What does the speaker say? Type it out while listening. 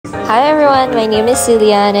Hi everyone, my name is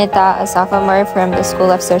Celia Annetta, a sophomore from the School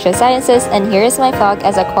of Social Sciences, and here is my vlog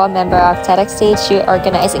as a core member of TEDxTHU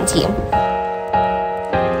organizing team.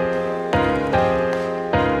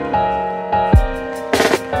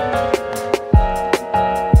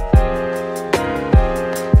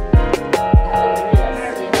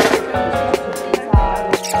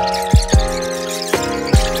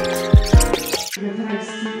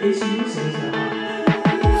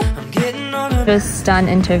 Just done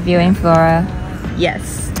interviewing for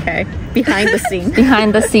behind the scenes.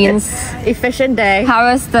 behind the scenes. Efficient day. How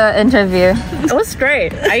was the interview? It was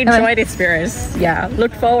great. I enjoyed the experience. Yeah,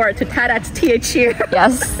 look forward to TEDxTHU.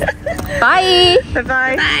 Yes. Bye.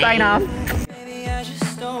 Bye. Sign off.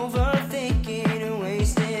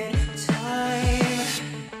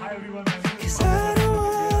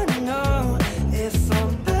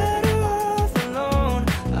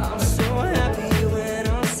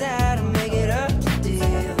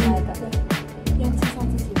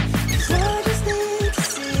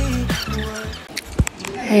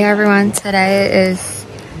 Hey everyone, today is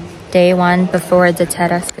day one before the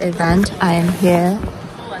TEDx event. I am here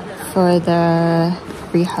for the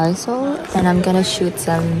rehearsal and I'm gonna shoot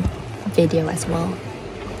some video as well.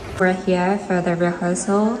 We're here for the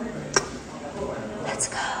rehearsal. Let's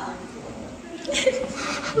go.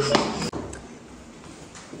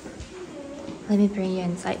 Let me bring you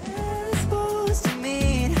inside.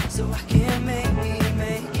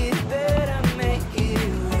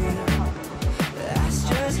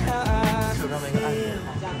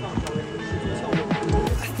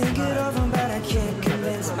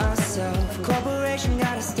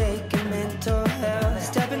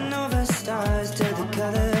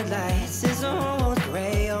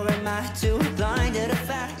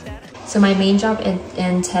 So my main job in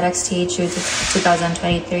TEDxTHU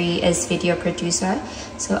 2023 is video producer.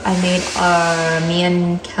 So I made me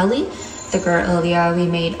and Kelly, the girl earlier, we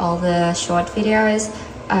made all the short videos.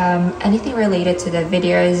 Anything related to the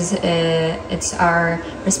videos, it's our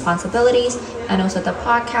responsibilities, and also the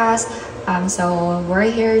podcast. So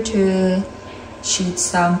we're here to shoot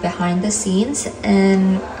some behind the scenes,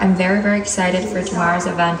 and I'm very excited for tomorrow's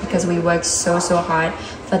event because we worked so hard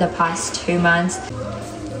for the past 2 months.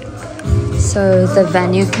 So the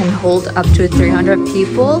venue can hold up to 300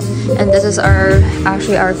 people, and this is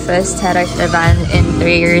actually our first TEDx event in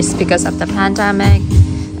 3 years because of the pandemic.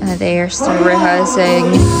 They are still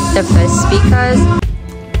rehearsing the first speakers.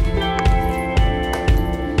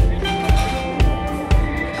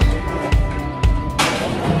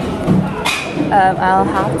 I'll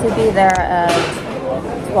have to be there at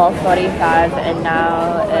 12:45 and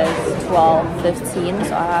now it's 12:15,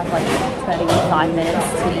 so I have like 25 minutes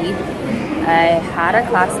to leave. I had a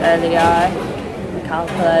class earlier,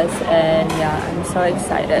 calculus, and yeah, I'm so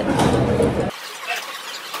excited.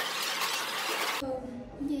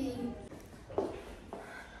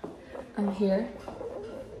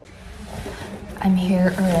 I'm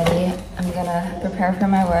here already. I'm gonna prepare for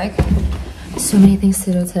my work. So many things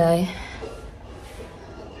to do today.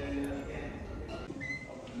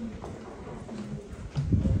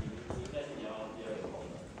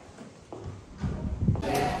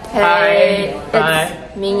 Hey, it's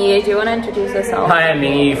Mingyi. Do you want to introduce yourself? Hi, I'm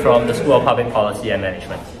Mingyi from the School of Public Policy and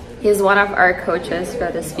Management. He's one of our coaches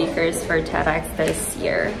for the speakers for TEDx this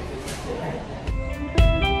year.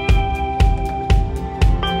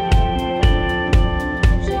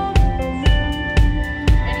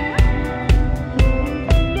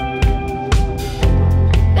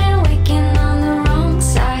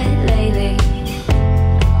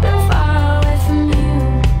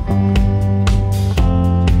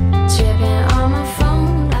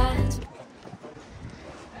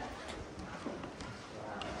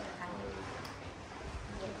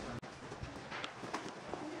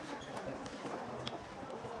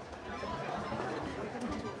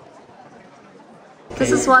 This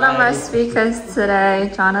is one of our speakers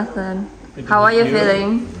today, Jonathan. How are you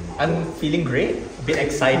feeling? I'm feeling great, a bit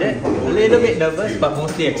excited, a little bit nervous, but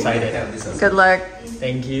mostly excited. Good luck.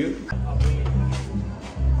 Thank you.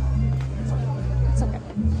 It's okay.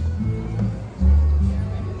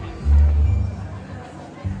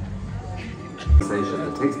 Conversation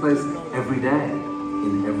that takes place every day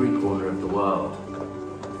in every corner of the world.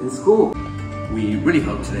 In school, we really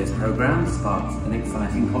hope today's program sparks an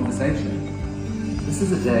exciting conversation. This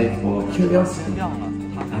is a day for curiosity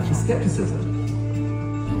and for skepticism,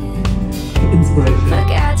 for inspiration.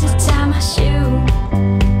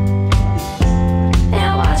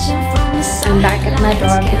 I'm back at my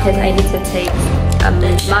dorm because I need to take a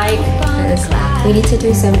mic because we need to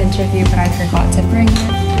do some interview, but I forgot to bring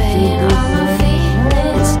it.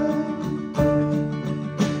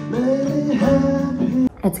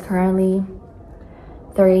 It's currently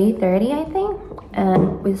 3:30, I think,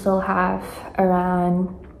 and we still have around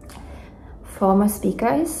 4 more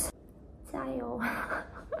speakers. 加油!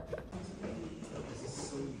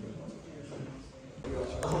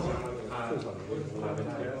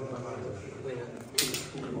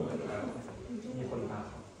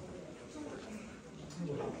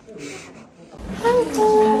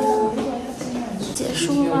 Hello. 结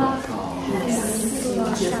束了，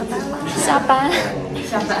下班，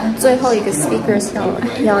最后一个 speakers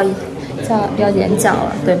要演讲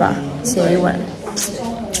了，对吧？写一文，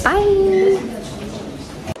拜。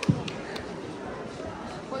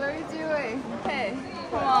What are you doing? Hey,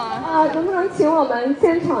 come on. 能不能请我们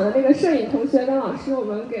现场的那个摄影同学跟老师，我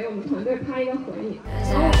们给我们团队拍一个合影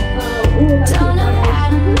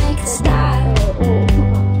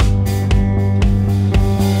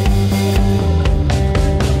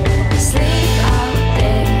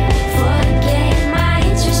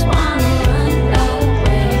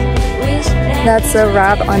？That's a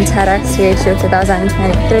wrap on TEDxTHU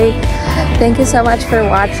 2023. Thank you so much for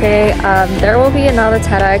watching. There will be another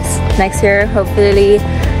TEDx next year, hopefully.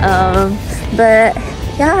 But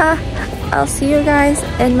yeah, I'll see you guys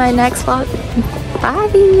in my next vlog.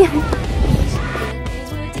 Bye!